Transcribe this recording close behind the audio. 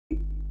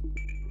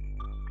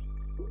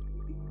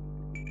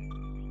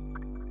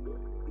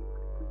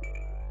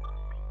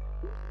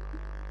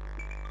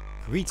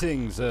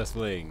Greetings,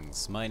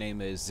 Earthlings! My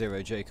name is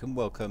Zero Jake and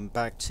welcome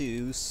back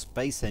to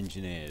Space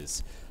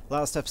Engineers.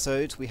 Last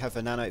episode we have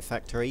a Nanite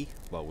Factory.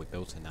 Well, we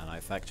built a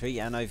Nanite Factory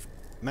and I've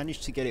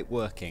managed to get it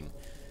working.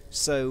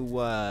 So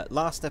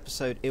last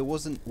episode it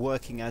wasn't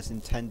working as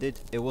intended,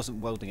 it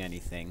wasn't welding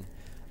anything.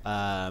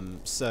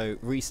 So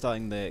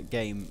restarting the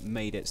game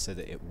made it so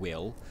that it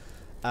will.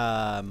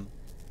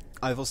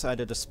 I've also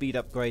added a speed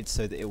upgrade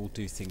so that it will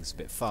do things a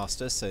bit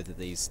faster, so that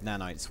these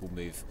nanites will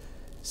move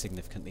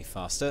significantly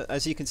faster.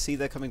 As you can see,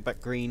 they're coming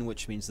back green,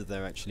 which means that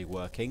they're actually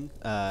working.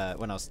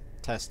 When I was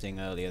testing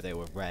earlier, they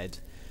were red,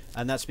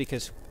 and that's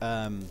because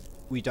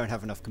we don't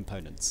have enough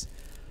components.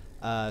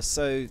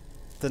 So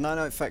the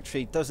Nanite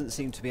Factory doesn't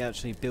seem to be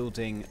actually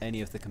building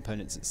any of the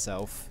components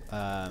itself,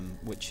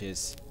 which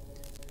is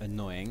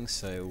annoying,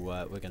 so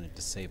we're going to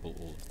disable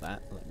all of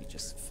that. Let me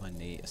just find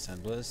the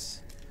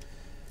assemblers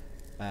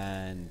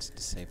and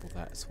disable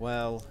that as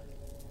well.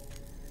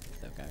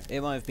 There we go.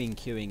 It might have been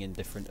queuing in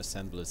different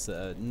assemblers that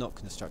are not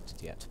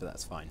constructed yet, but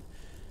that's fine.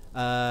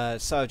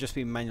 So I've just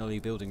been manually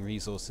building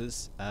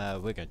resources.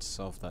 We're going to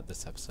solve that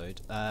this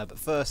episode. But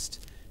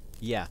first,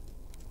 yeah,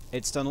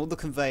 it's done all the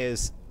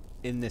conveyors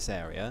in this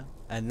area,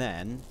 and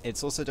then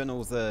it's also done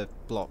all the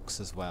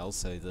blocks as well,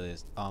 so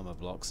the armor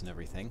blocks and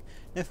everything.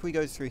 Now if we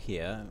go through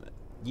here,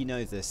 you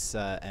know this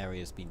area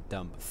has been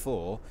done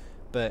before,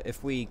 but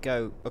if we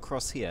go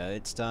across here,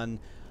 it's done,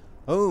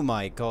 oh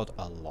my god,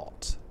 a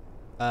lot.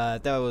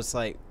 There was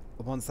like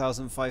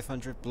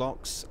 1,500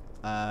 blocks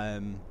a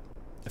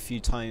few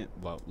times,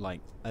 well, like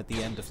at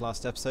the end of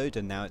last episode,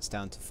 and now it's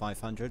down to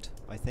 500,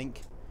 I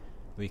think.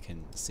 We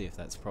can see if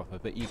that's proper,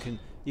 but you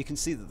can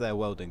see that they're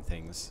welding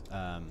things,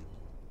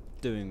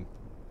 doing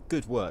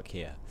good work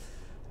here.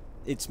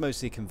 It's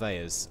mostly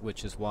conveyors,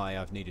 which is why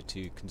I've needed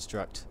to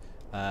construct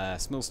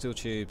small steel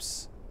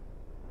tubes,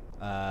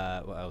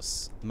 what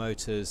else?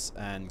 Motors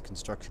and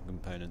construction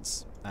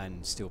components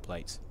and steel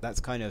plates.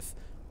 That's kind of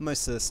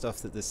most of the stuff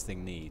that this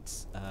thing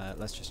needs.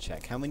 Let's just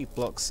check. How many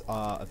blocks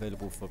are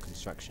available for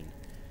construction?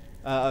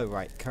 Oh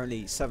right,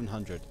 currently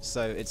 700.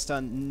 So it's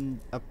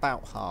done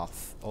about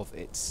half of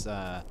its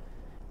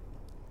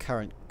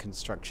current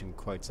construction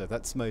quota.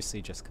 That's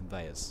mostly just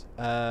conveyors.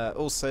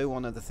 Also,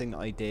 one other thing that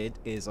I did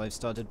is I've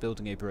started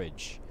building a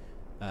bridge.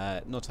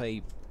 Not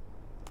a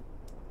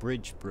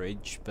bridge,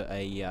 but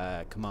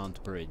a command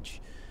bridge.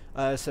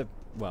 So,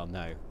 well,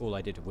 no. All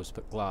I did was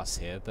put glass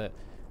here, but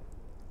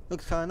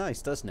looks kind of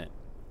nice, doesn't it?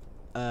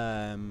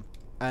 And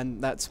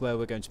that's where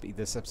we're going to be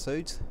this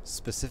episode.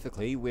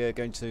 Specifically, we're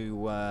going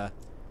to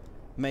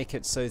make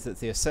it so that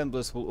the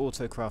assemblers will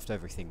auto-craft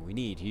everything we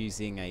need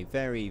using a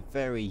very,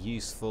 very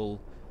useful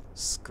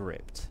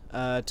script.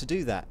 To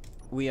do that,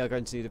 we are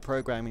going to do the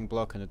programming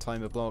block and a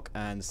timer block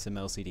and some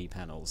LCD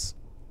panels.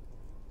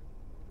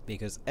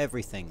 Because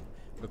everything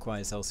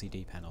requires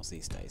LCD panels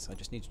these days. I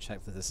just need to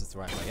check that this is the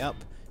right way up,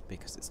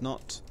 because it's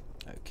not.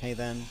 Okay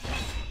then.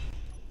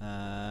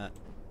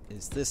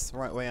 Is this the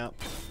right way up?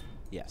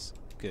 Yes,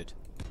 good.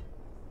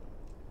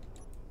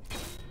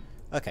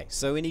 Okay,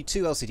 so we need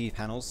 2 LCD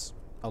panels.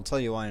 I'll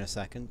tell you why in a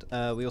second.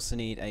 We also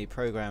need a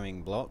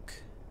programming block,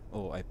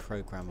 or a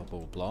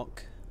programmable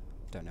block.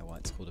 Don't know why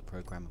it's called a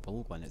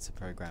programmable when it's a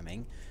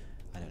programming.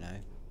 I don't know.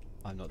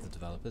 I'm not the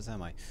developers,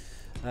 am I?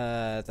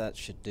 That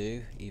should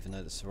do, even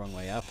though that's the wrong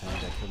way up, and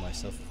I'm going to kill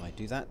myself if I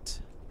do that.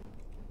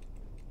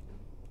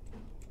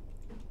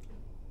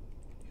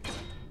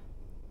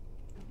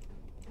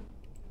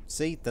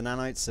 See, the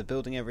nanites are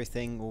building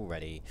everything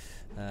already.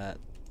 Can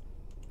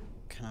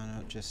I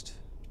not just...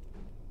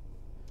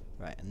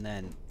 Right, and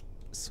then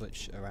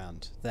switch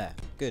around. There,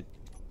 good.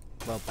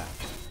 Well done.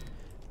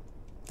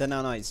 The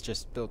nanites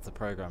just built the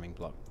programming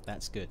block.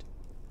 That's good.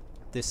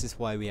 This is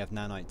why we have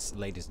nanites,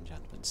 ladies and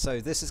gentlemen.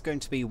 So this is going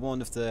to be one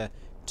of the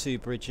 2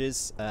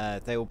 bridges.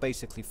 They will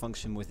basically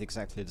function with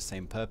exactly the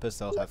same purpose.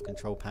 They'll have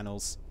control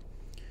panels.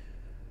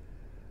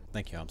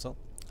 Thank you,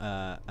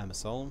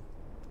 Amsol.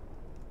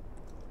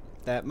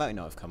 That might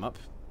not have come up,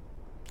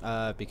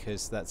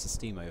 because that's a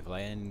Steam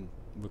overlay, and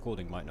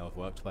recording might not have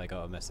worked, but I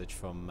got a message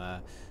from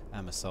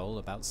Amsol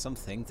about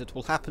something that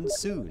will happen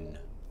soon.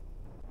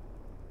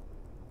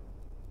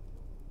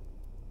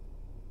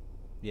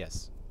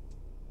 Yes.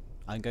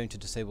 I'm going to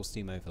disable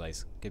Steam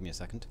overlays. Give me a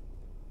second.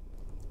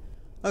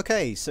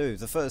 Okay, so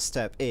the first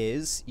step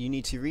is you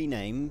need to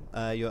rename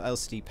your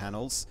LCD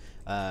panels.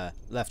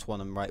 Left one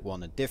and right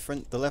one are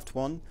different. The left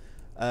one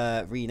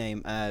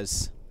rename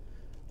as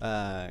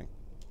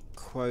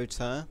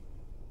Quota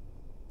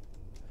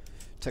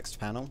text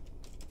panel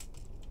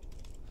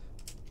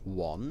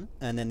 1,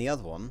 and then the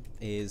other one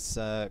is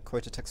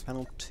Quota text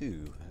panel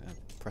 2. I'm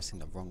pressing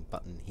the wrong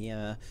button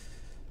here.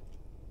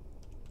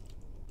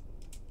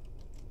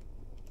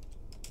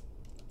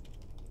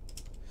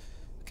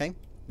 Okay,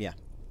 yeah,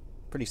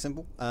 pretty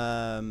simple.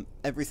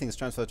 Everything's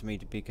transferred to me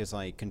because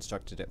I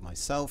constructed it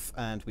myself,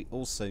 and we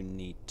also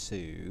need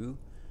to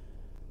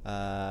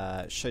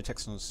show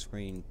text on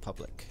screen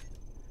public.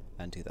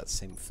 And do that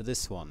same for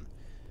this one.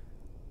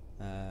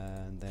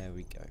 And there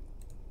we go.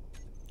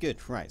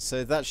 Good, right,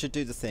 so that should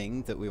do the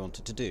thing that we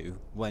wanted to do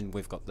when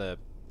we've got the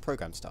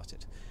program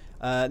started.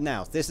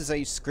 Now, this is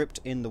a script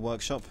in the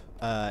workshop.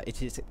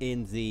 It is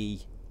in the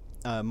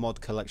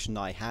mod collection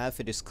I have.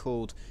 It is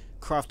called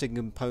Crafting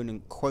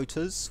Component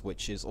Quotas,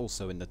 which is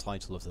also in the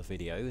title of the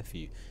video, if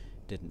you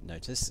didn't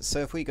notice. So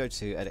if we go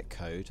to Edit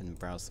Code and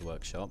browse the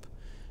workshop,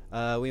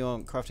 we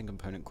want Crafting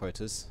Component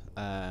Quotas.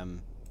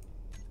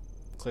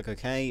 Click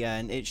OK,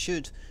 and it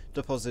should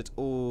deposit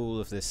all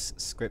of this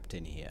script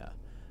in here.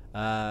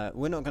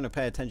 We're not going to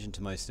pay attention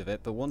to most of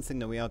it, but one thing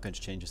that we are going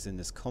to change is in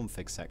this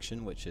config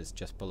section, which is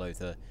just below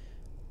the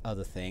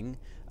other thing.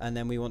 And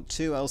then we want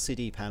 2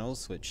 LCD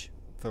panels, which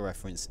for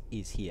reference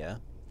is here.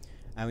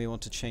 And we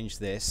want to change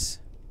this.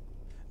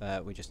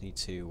 We just need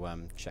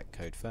to check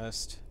code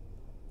first.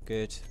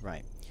 Good,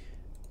 right.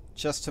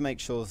 Just to make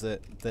sure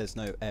that there's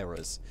no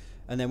errors.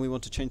 And then we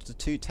want to change the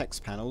 2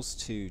 text panels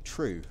to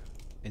true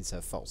instead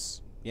of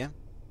false. Yeah?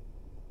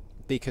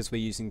 Because we're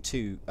using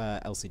 2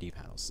 LCD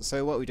panels.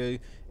 So what we do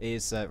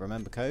is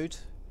remember code,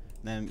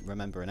 then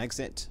remember and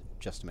exit,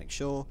 just to make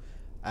sure,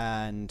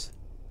 and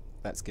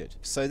that's good.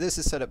 So this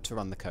is set up to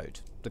run the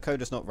code. The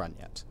code is not run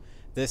yet.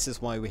 This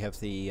is why we have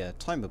the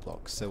timer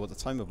block. So what the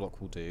timer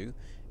block will do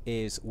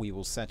is we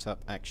will set up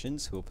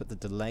actions. We'll put the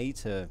delay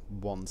to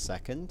 1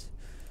 second.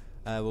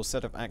 We'll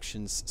set up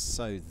actions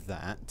so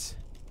that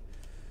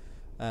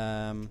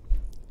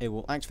it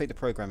will activate the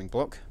programming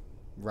block,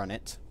 run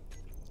it,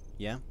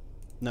 yeah,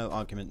 no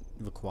argument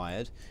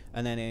required,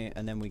 and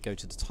then we go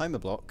to the timer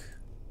block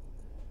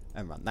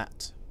and run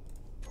that.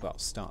 Well,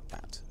 start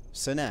that.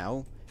 So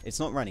now it's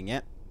not running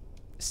yet.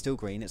 It's still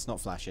green. It's not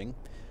flashing.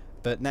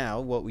 But now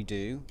what we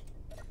do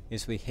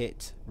is we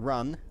hit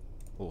run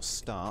or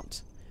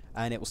start,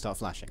 and it will start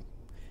flashing.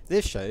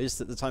 This shows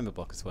that the timer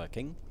block is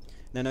working.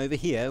 Then over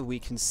here we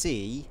can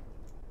see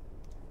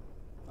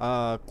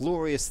a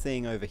glorious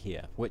thing over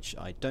here, which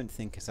I don't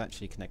think is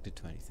actually connected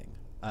to anything.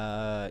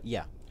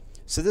 Yeah.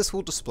 So this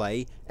will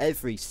display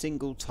every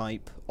single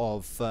type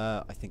of,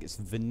 I think it's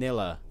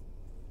vanilla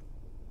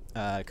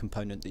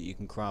component that you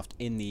can craft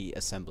in the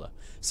assembler.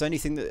 So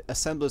anything that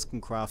assemblers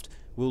can craft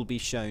will be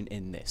shown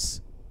in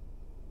this.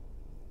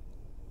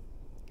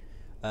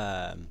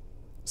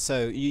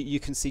 So you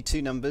can see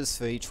 2 numbers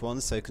for each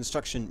one. So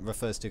construction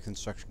refers to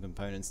construction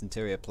components,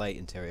 interior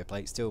plate,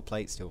 steel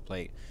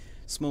plate,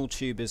 small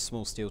tube is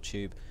small steel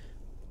tube,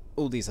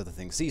 all these other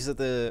things. These are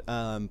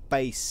the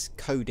base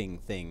coding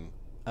thing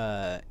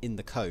in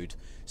the code.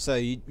 So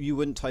you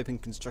wouldn't type in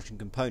construction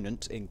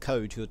component in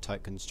code, you would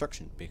type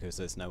construction, because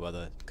there's no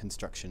other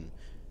construction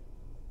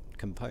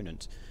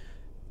component.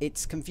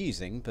 It's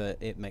confusing, but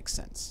it makes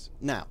sense.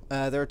 Now,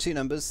 there are 2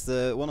 numbers.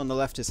 The one on the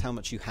left is how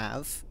much you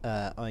have.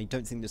 I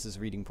don't think this is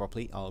reading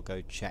properly. I'll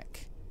go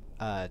check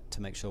to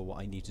make sure what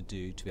I need to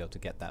do to be able to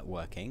get that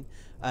working.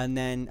 And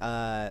then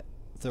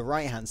the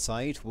right hand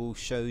side will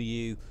show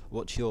you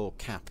what your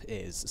cap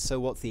is, so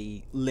what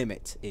the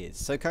limit is.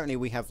 So currently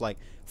we have like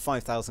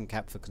 5,000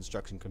 cap for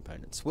construction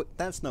components.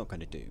 That's not going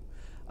to do.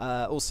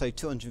 Also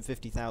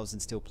 250,000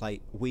 steel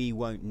plate, we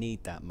won't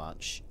need that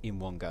much in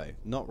one go,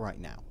 not right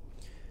now.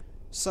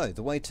 So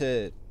the way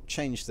to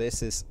change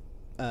this is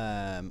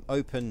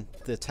open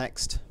the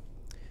text,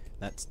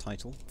 that's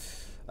title.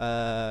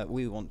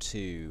 We want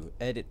to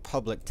edit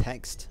public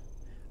text,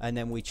 and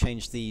then we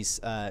change these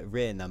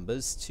rear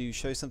numbers to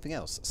show something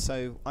else.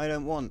 So I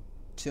don't want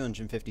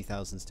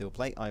 250,000 steel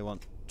plate, I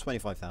want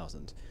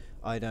 25,000.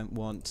 I don't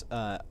want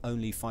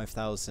only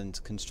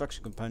 5,000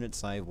 construction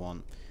components, I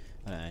want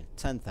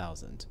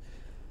 10,000.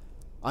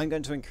 I'm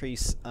going to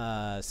increase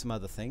some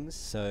other things.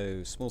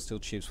 So small steel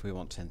tubes we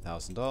want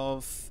 10,000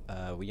 of.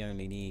 We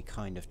only need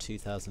kind of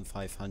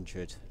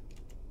 2,500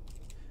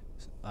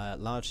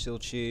 large steel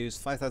tubes.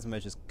 5,000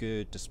 measures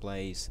good.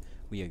 Displays,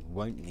 we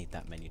won't need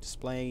that many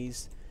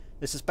displays.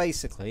 This is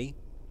basically,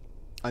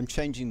 I'm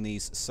changing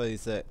these so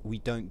that we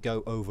don't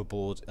go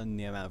overboard in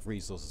the amount of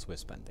resources we're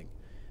spending,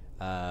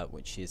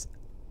 which is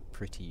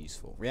pretty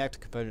useful. Reactor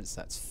components,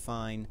 that's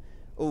fine.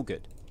 All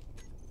good.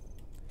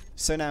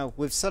 So now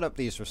we've set up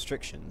these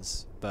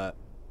restrictions, but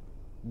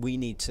we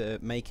need to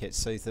make it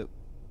so that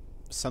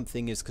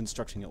something is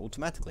constructing it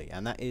automatically,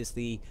 and that is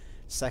the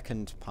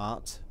second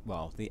part,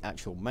 well, the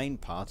actual main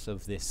part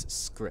of this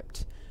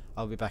script.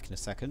 I'll be back in a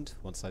second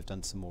once I've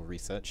done some more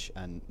research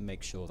and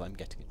make sure that I'm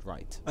getting it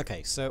right.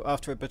 Okay, so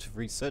after a bit of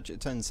research, it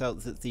turns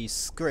out that the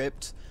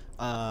script,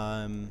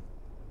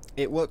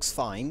 it works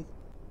fine,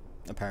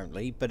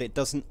 apparently, but it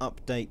doesn't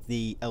update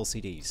the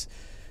LCDs.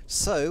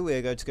 So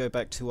we're going to go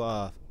back to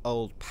our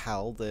old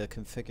pal, the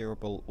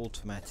configurable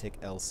automatic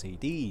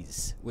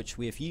LCDs, which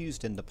we have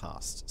used in the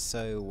past.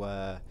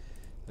 So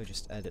we'll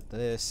just edit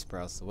this,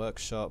 browse the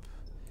workshop,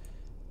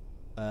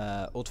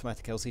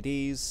 automatic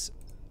LCDs,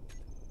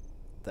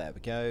 there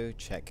we go,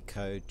 check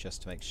code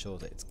just to make sure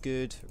that it's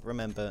good,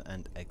 remember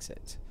and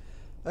exit.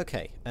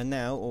 Okay, and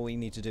now all we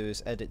need to do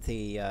is edit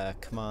the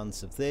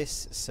commands of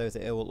this so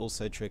that it will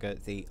also trigger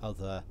the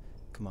other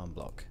command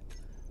block.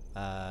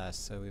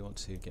 So we want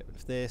to get rid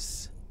of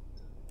this.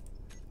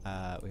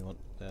 We want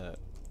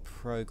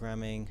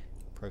programming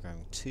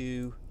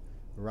 2,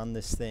 run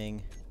this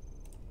thing,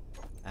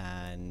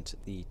 and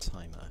the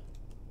timer.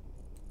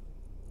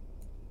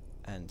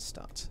 and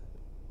start.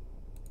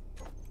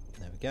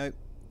 There we go.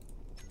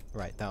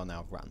 Right, that'll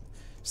now run.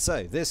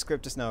 So this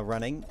script is now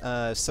running.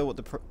 So what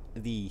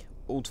the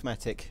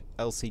automatic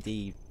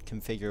LCD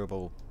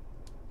configurable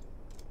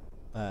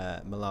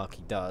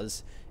malarkey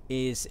does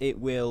is it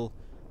will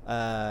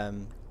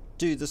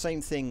do the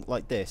same thing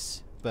like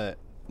this, but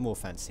more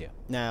fancier.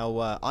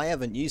 Now I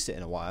haven't used it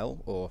in a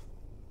while, or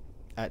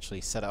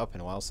actually set it up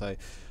in a while, so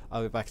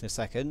I'll be back in a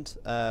second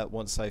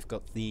once I've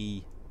got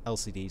the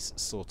LCDs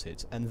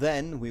sorted, and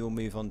then we will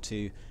move on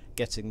to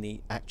getting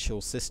the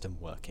actual system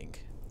working.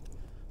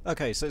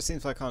 Okay, so it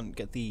seems like I can't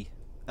get the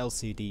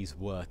LCDs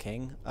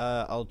working.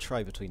 I'll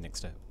try between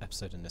next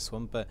episode and this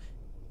one, but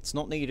it's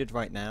not needed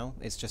right now.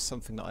 It's just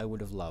something that I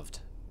would have loved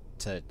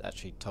to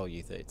actually tell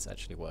you that it's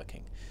actually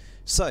working.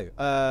 So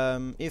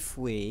if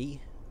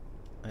we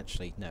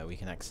actually, no, we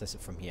can access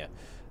it from here.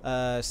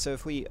 So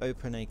if we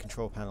open a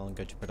control panel and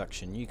go to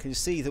production, you can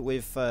see that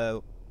we've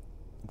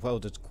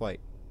welded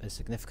quite a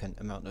significant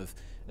amount of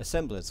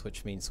assemblers,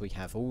 which means we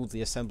have all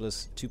the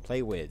assemblers to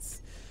play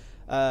with.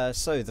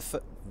 So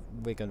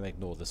we're going to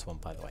ignore this one,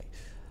 by the way.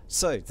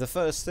 So the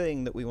first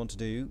thing that we want to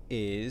do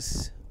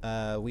is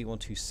we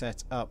want to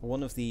set up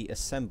one of the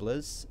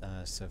assemblers.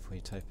 So if we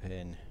type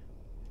in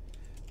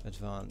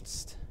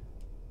advanced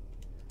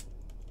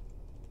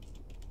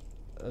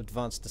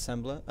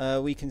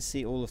assembler, we can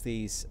see all of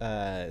these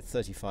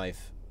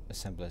 35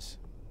 assemblers.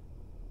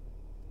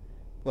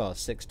 Well,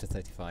 6 to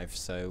 35,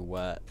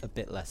 so a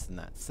bit less than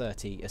that,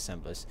 30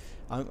 assemblers.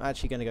 I'm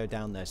actually going to go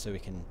down there so we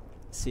can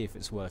see if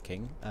it's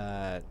working.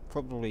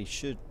 Probably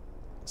should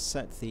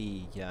set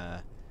the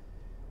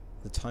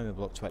timer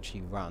block to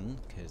actually run,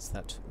 because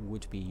that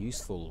would be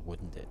useful,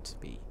 wouldn't it?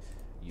 Be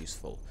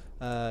useful.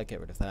 Get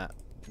rid of that,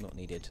 not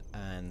needed,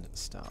 and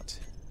start.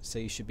 So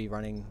you should be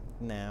running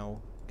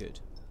now. Good.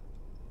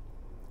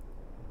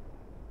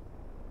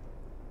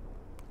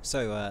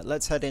 So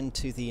let's head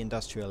into the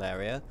industrial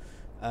area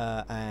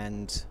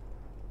and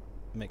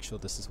make sure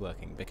this is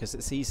working, because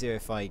it's easier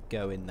if I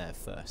go in there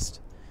first.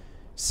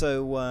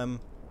 So I'm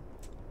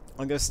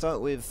going to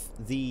start with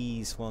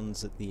these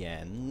ones at the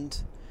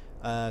end.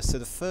 So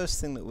the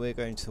first thing that we're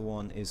going to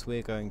want is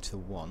we're going to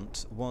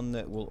want one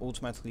that will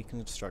automatically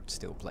construct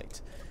steel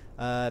plate.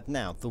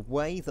 Now, the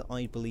way that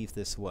I believe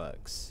this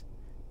works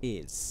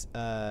is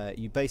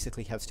you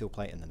basically have steel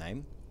plate in the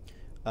name.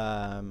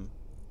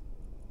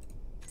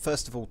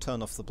 First of all,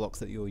 turn off the block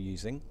that you're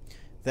using,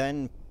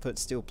 then put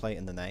steel plate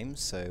in the name,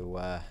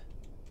 so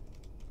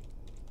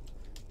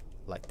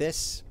like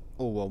this,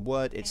 or one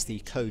word, it's the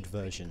code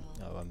version.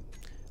 Oh, I'm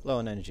low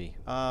on energy.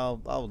 I'll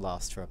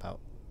last for about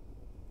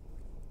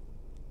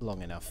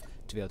long enough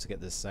to be able to get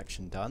this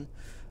section done.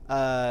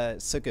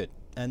 So good.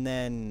 And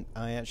then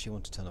I actually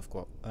want to turn off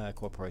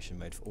cooperation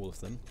mode for all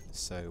of them,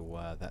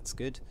 so that's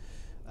good.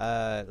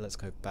 Let's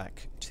go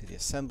back to the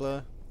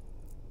assembler.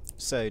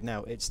 So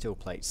now it's steel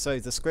plate. So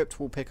the script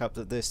will pick up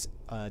that this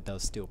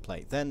does steel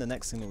plate. Then the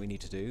next thing that we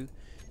need to do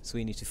is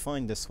we need to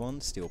find this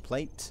one, steel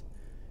plate,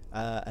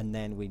 and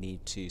then we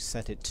need to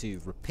set it to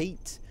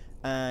repeat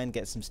and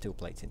get some steel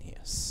plate in here.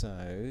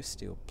 So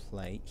steel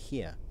plate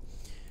here.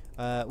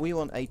 We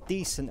want a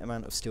decent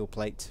amount of steel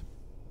plate,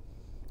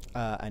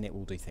 and it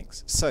will do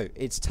things. So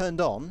it's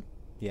turned on,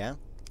 yeah.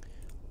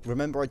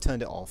 Remember I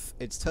turned it off.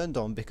 It's turned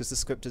on because the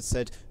script had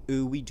said,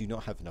 ooh, we do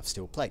not have enough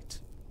steel plate.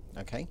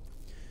 Okay?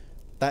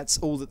 That's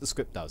all that the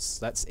script does.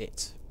 That's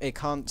it. It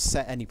can't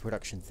set any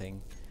production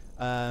thing.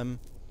 And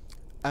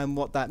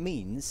what that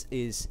means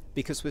is,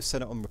 because we've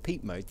set it on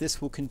repeat mode,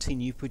 this will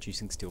continue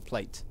producing steel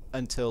plate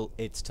until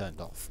it's turned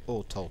off,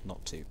 or told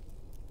not to,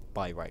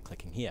 by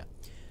right-clicking here.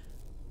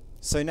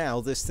 So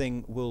now this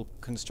thing will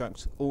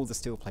construct all the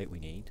steel plate we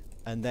need,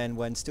 and then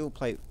when steel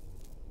plate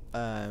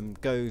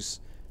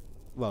goes,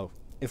 well,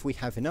 if we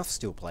have enough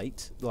steel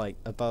plate, like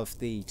above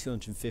the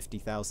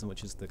 250,000,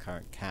 which is the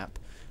current cap,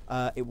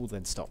 it will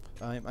then stop.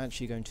 I'm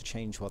actually going to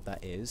change what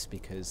that is,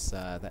 because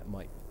that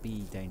might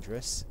be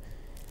dangerous.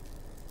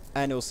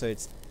 And also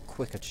it's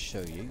quicker to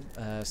show you.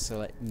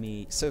 So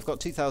we've got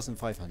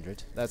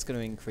 2,500. That's going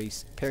to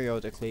increase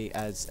periodically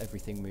as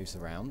everything moves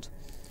around.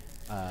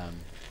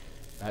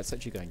 That's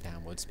actually going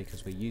downwards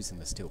because we're using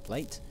the steel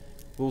plate.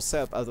 We'll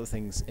set up other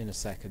things in a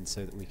second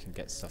so that we can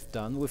get stuff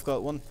done. We've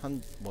got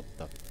 100... what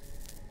the...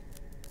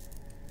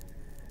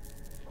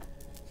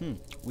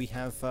 we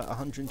have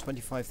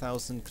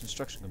 125,000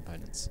 construction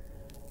components.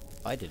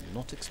 I did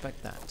not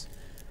expect that.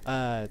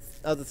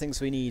 Other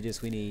things we need is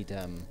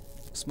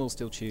small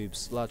steel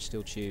tubes, large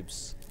steel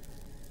tubes,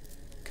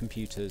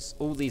 computers,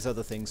 all these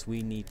other things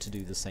we need to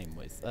do the same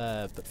with.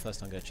 But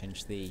first I'm going to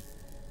change the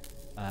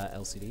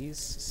LCDs.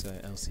 So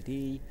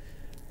LCD,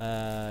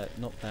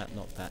 not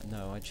that,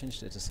 no, I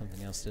changed it to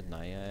something else, didn't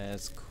I?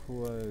 It's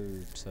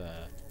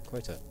quota.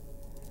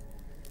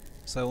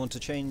 So I want to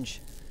change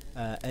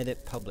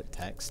edit public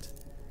text.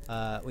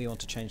 We want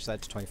to change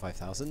that to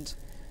 25,000.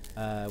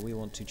 We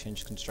want to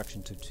change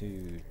construction to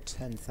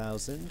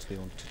 10,000. We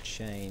want to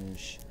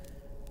change...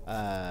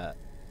 I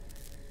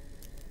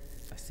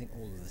think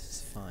all of this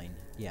is fine.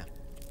 Yeah,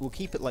 we'll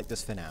keep it like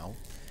this for now.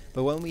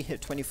 But when we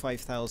hit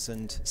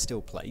 25,000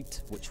 steel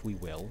plate, which we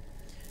will,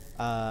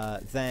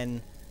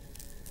 then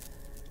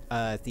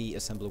the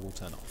assembler will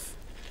turn off.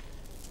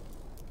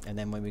 And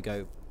then when we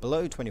go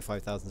below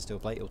 25,000 steel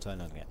plate, it'll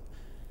turn on again.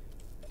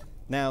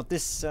 Now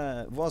this,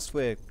 whilst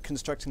we're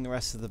constructing the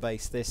rest of the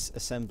base, this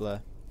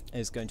assembler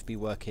is going to be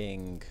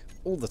working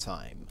all the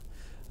time.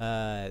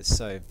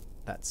 So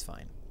that's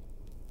fine.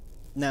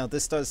 Now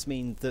this does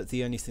mean that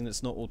the only thing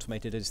that's not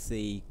automated is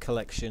the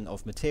collection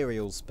of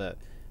materials, but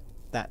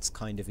that's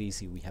kind of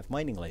easy. We have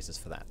mining lasers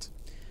for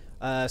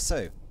that.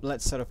 So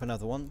let's set up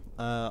another one.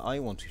 I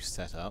want to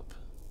set up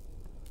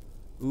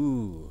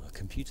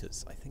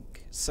computers, I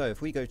think. So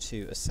if we go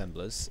to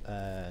assemblers,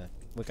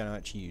 we're going to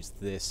actually use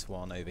this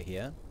one over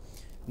here.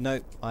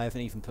 No, I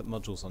haven't even put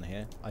modules on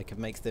here. I could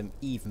make them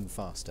even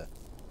faster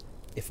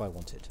if I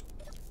wanted.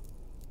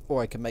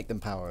 Or I can make them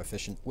power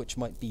efficient, which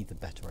might be the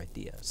better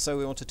idea. So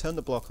we want to turn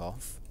the block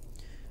off,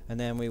 and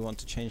then we want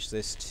to change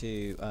this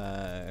to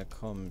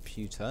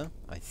computer,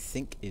 I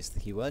think is the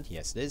keyword.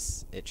 Yes, it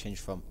is. It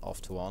changed from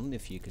off to on,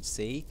 if you could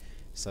see.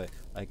 So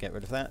I get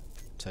rid of that,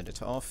 turned it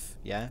to off.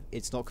 Yeah,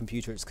 it's not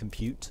computer, it's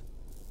compute.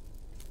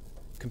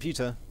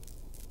 Computer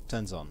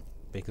turns on,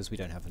 because we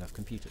don't have enough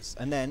computers.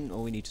 And then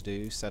all we need to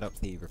do, set up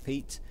the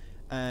repeat,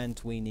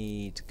 and we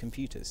need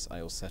computers.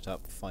 I'll set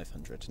up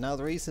 500. Now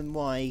the reason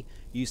why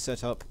you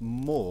set up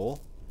more,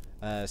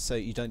 so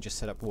you don't just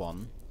set up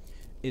one,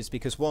 is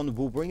because one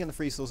will bring enough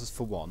resources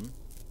for one,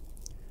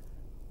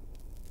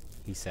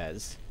 he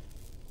says.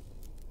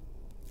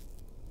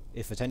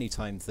 If at any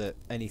time that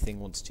anything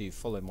wants to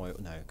follow my...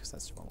 no, because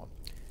that's the wrong one.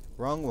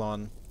 Wrong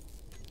one.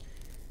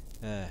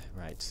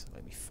 Right,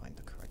 let me find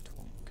the correct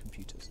one.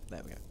 Computers.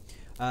 There we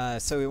go.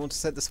 So we want to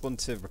set this one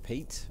to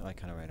repeat. I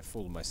kind of ran a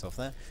fool of myself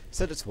there.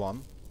 Set it to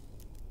 1.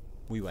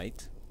 We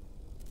wait.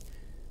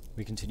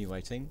 We continue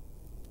waiting.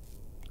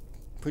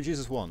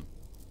 Produces 1.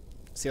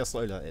 See how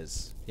slow that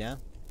is, yeah?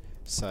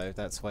 So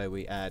that's why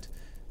we add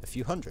a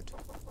few hundred.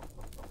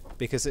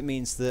 Because it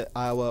means that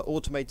our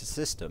automated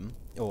system,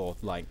 or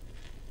like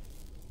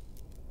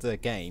the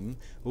game,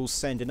 will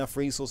send enough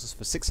resources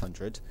for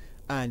 600,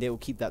 and it will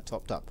keep that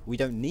topped up. We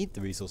don't need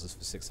the resources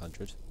for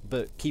 600,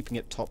 but keeping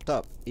it topped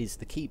up is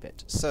the key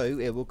bit. So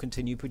it will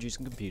continue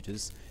producing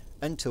computers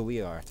until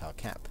we are at our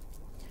cap.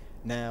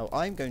 Now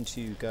I'm going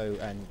to go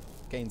and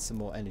gain some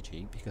more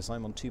energy because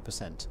I'm on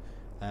 2%,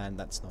 and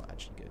that's not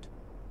actually good.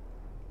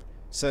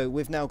 So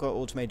we've now got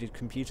automated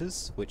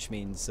computers, which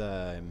means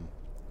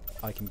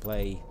I can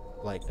play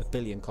like 1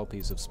 billion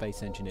copies of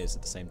Space Engineers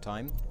at the same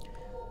time.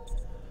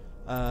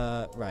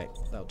 Right,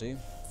 that'll do.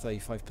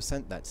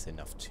 35%, that's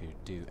enough to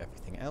do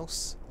everything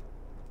else.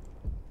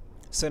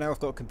 So now I've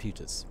got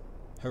computers.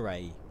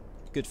 Hooray.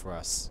 Good for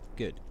us.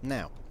 Good.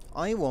 Now,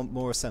 I want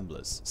more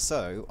assemblers,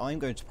 so I'm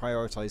going to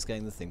prioritise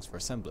getting the things for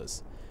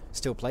assemblers.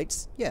 Steel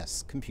plates?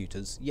 Yes.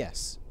 Computers?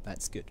 Yes.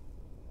 That's good.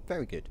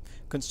 Very good.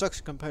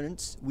 Construction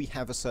components? We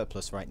have a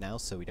surplus right now,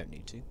 so we don't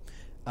need to.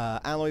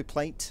 Alloy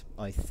plate?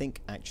 I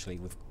think actually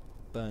we've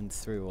burned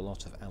through a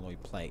lot of alloy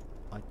plate.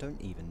 I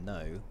don't even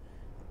know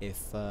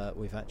if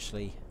we've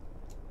actually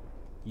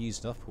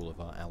used up all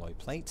of our alloy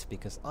plate,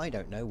 because I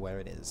don't know where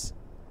it is.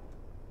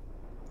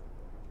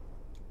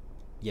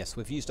 Yes,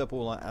 we've used up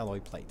all our alloy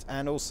plate,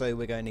 and also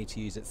we're going to need to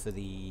use it for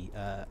the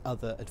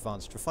other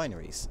advanced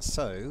refineries.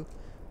 So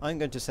I'm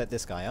going to set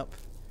this guy up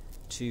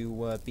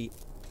to be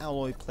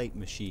alloy plate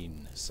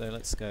machine. So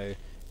let's go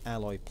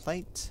alloy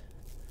plate.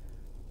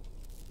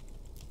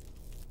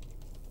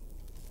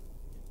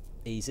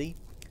 Easy.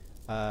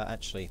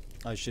 Actually,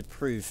 I should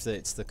prove that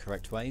it's the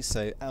correct way.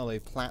 So alloy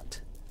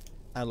plate,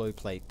 alloy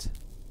plate.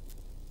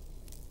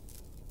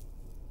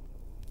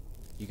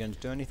 You going to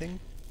do anything?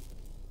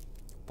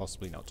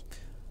 Possibly not.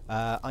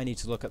 I need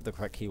to look up the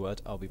correct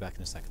keyword. I'll be back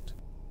in a second.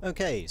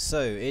 Okay,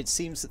 so it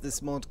seems that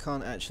this mod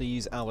can't actually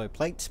use alloy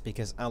plate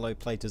because alloy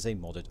plate is a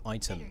modded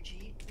item.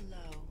 Energy low.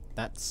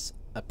 That's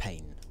a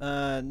pain.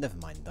 Never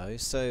mind though,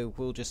 so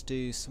we'll just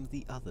do some of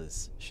the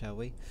others, shall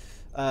we?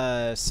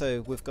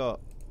 So we've got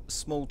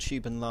small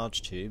tube and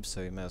large tube,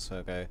 so we may as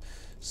well go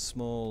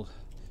small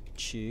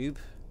tube.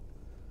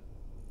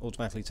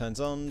 Automatically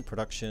turns on,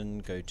 production,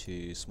 go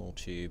to small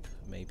tube.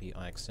 Maybe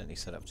I accidentally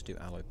set up to do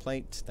alloy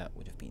plate, that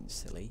would have been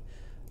silly.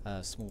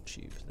 Small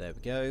tube, there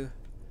we go.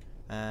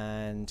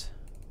 And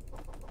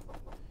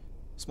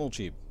small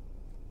tube.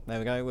 There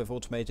we go, we've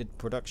automated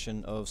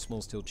production of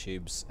small steel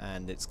tubes,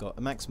 and it's got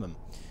a maximum.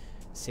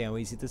 See how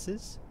easy this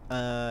is?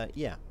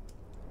 Yeah.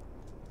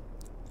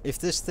 If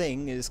this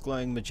thing is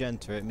glowing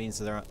magenta, it means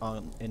that there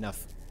aren't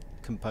enough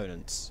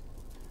components.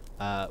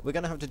 We're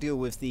going to have to deal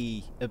with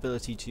the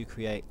ability to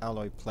create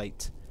alloy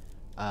plate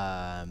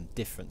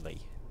differently.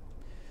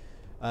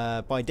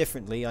 By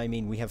differently, I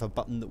mean we have a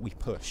button that we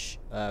push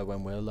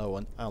when we're low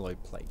on alloy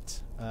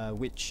plate,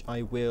 which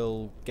I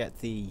will get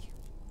the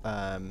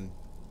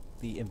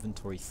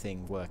inventory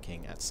thing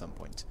working at some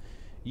point.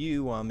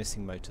 You are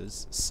missing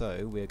motors,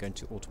 so we're going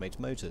to automate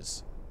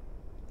motors.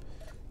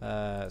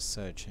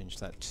 So change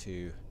that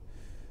to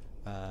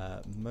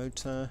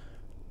motor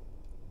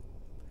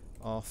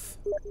off.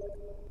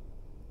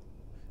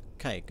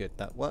 Okay, good,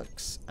 that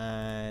works.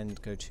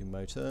 And go to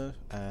motor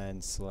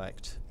and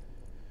select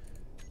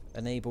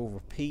enable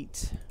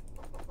repeat.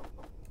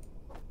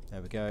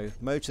 There we go.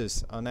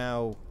 Motors are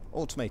now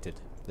automated.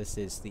 This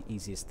is the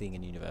easiest thing in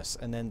the universe.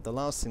 And then the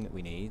last thing that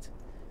we need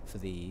for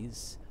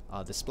these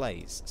are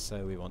displays.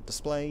 So we want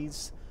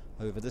displays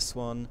over this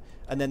one,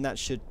 and then that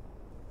should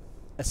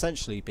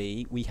essentially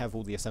be we have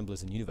all the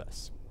assemblers in the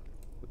universe,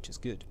 which is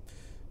good.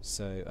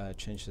 So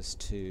change this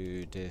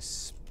to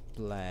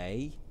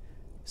display.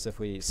 So if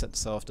we set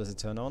this off, does it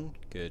turn on?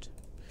 Good.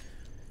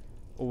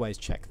 Always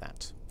check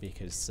that,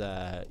 because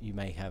you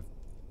may have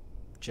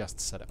just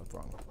set it up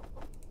wrong.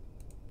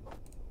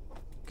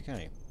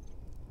 Okay.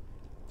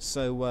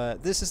 So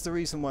this is the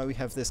reason why we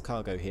have this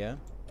cargo here.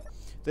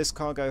 This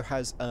cargo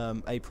has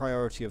a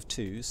priority of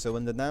 2, so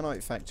when the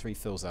Nanite Factory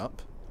fills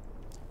up,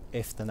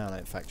 if the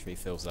Nanite Factory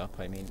fills up,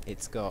 I mean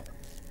it's got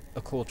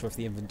a quarter of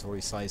the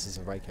inventory size as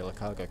a regular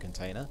cargo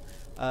container,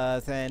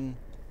 then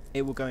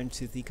it will go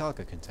into the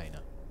cargo container.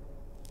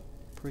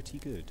 Pretty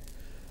good.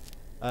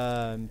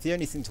 The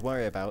only thing to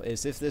worry about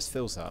is if this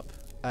fills up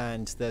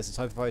and there's a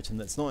type of item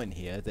that's not in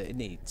here that it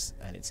needs,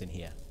 and it's in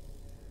here.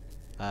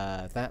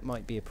 That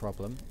might be a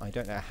problem. I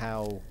don't know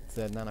how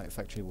the Nanite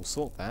Factory will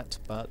sort that,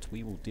 but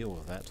we will deal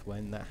with that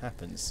when that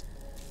happens.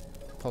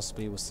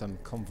 Possibly with some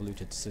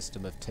convoluted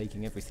system of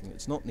taking everything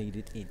that's not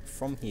needed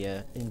from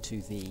here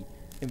into the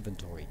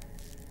inventory.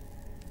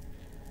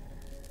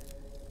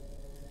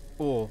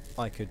 Or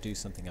I could do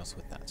something else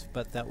with that,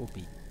 but that will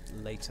be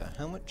later.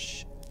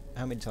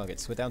 How many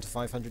targets? We're down to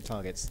 500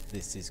 targets.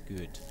 This is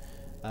good.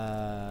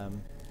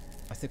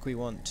 I think we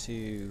want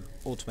to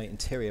automate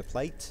interior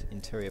plate.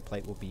 Interior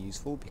plate will be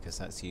useful because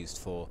that's used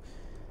for,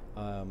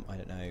 I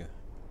don't know,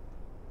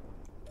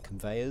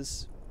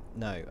 conveyors?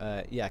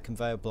 No, yeah,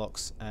 conveyor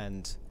blocks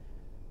and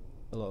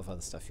a lot of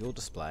other stuff. Your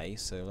display,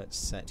 so let's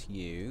set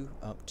you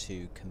up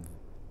to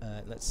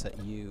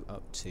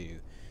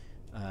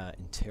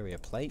interior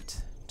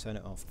plate. Turn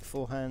it off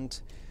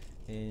beforehand.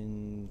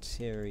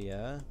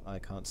 Interior, I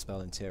can't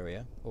spell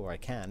interior, or I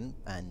can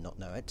and not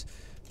know it.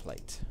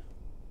 Plate.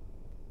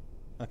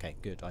 Okay,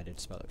 good, I did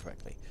spell it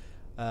correctly.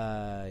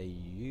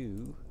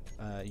 You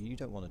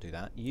don't want to do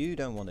that. You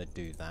don't want to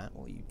do that.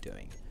 What are you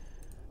doing?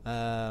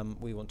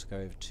 We want to go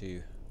over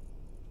to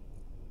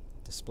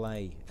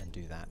display and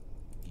do that,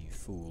 you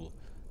fool.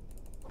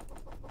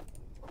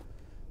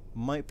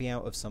 Might be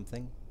out of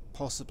something.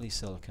 Possibly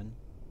silicon.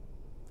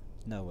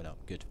 No, we're not.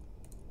 Good.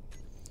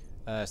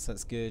 So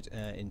that's good.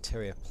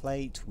 Interior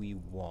plate, we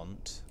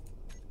want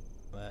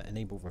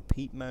enable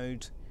repeat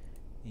mode.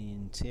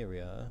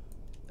 Interior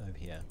over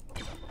here.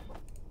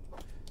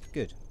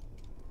 Good.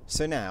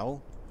 So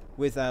now,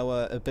 with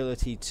our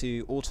ability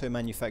to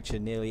auto-manufacture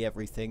nearly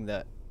everything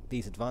that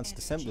these advanced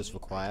assemblers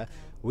require,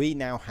 we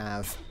now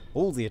have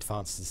all the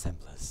advanced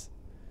assemblers.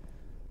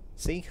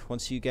 See,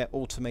 once you get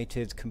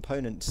automated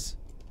components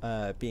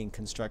being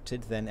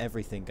constructed, then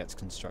everything gets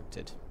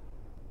constructed.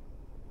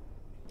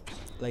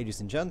 Ladies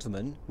and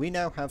gentlemen, we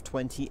now have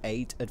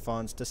 28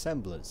 advanced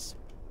assemblers.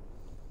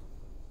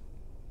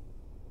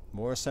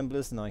 More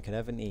assemblers than I could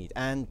ever need.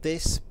 And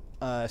this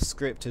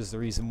script is the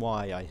reason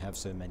why I have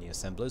so many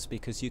assemblers,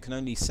 because you can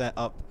only set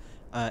up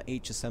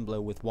each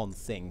assembler with one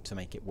thing to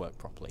make it work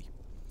properly.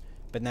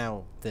 But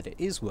now that it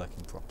is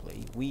working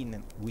properly,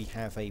 we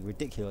have a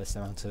ridiculous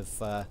amount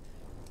of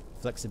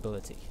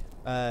flexibility.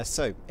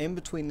 So, in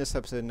between this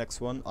episode and the next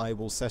one, I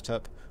will set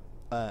up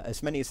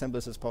as many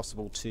assemblers as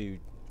possible to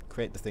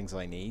create the things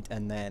I need,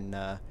 and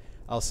then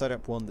I'll set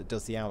up one that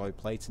does the alloy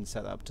plate and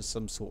set that up to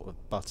some sort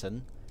of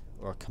button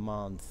or a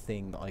command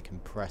thing that I can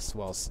press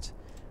whilst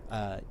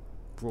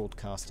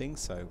broadcasting.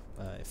 So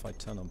if I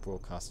turn on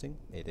broadcasting,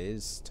 it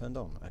is turned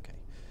on. Okay.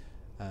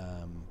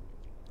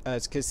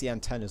 It's because the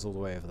antenna's all the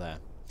way over there.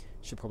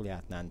 Should probably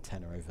add an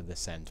antenna over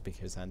this end,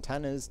 because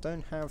antennas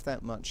don't have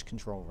that much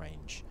control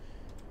range.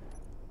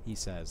 He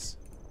says.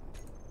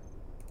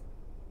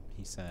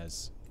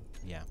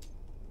 Yeah.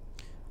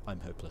 I'm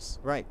hopeless.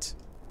 Right.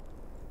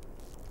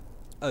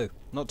 Oh,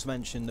 not to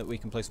mention that we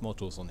can place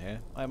modules on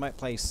here. I might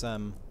place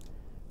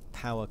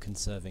power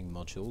conserving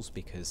modules,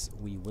 because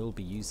we will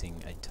be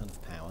using a ton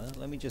of power.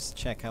 Let me just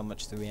check how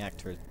much the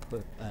reactor is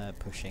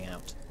pushing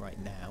out right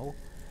now.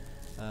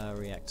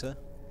 Reactor.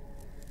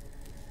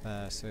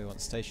 So we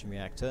want station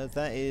reactor.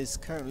 That is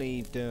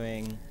currently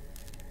doing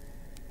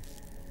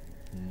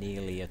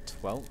nearly a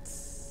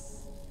 12th.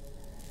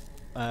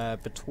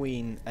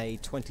 Between a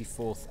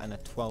 24th and a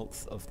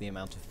 12th of the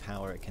amount of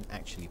power it can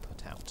actually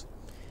put out.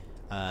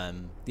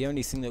 The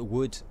only thing that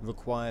would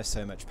require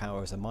so much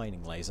power is a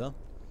mining laser,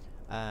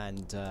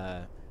 and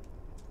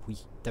we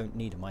don't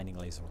need a mining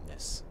laser on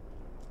this.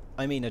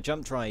 I mean, a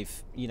jump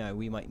drive, you know,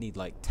 we might need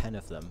like 10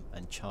 of them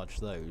and charge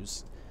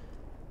those.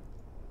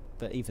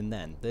 But even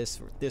then, this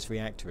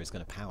reactor is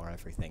going to power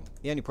everything.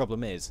 The only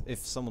problem is, if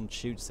someone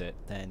shoots it,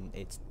 then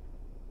it's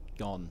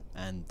gone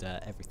and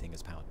everything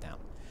is powered down.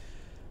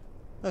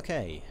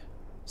 Okay,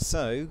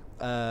 so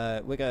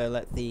we're going to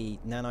let the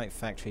Nanite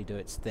Factory do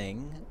its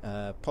thing,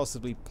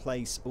 possibly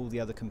place all the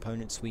other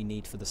components we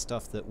need for the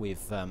stuff that we've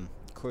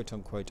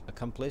quote-unquote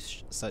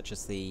accomplished, such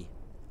as the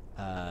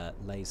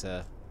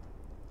laser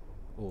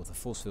or the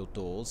force field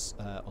doors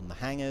on the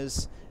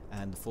hangars,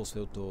 and the force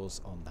field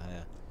doors on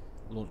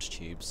the launch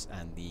tubes,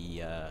 and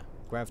the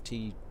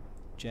gravity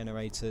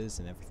generators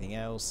and everything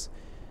else.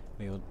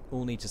 We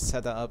all need to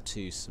set that up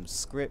to some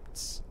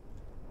scripts,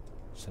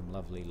 some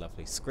lovely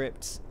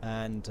scripts,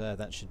 and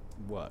that should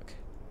work.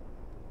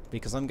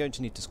 Because I'm going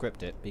to need to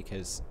script it,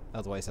 because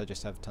otherwise I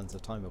just have tons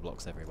of timer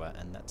blocks everywhere,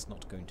 and that's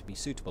not going to be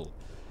suitable.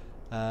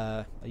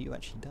 Are you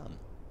actually done?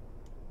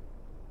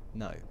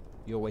 No.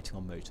 You're waiting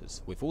on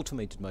motors. With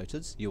automated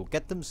motors, you'll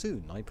get them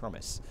soon, I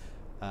promise.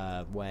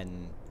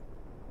 When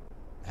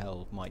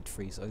hell might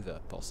freeze over,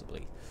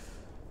 possibly.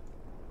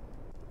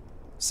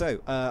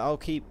 So, I'll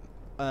keep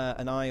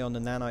an eye on the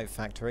Nanite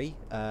Factory,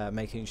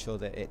 making sure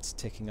that it's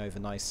ticking over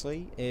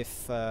nicely.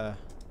 If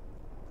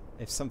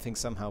something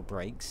somehow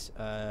breaks,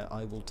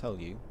 I will tell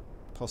you,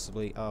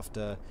 possibly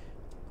after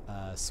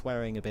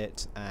swearing a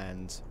bit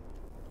and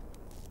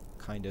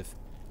kind of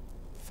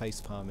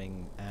face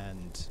palming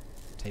and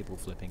table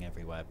flipping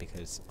everywhere,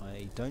 because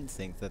I don't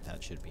think that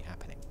that should be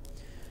happening.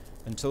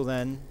 Until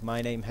then,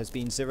 my name has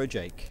been Zero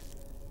Jake.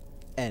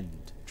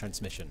 End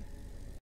transmission.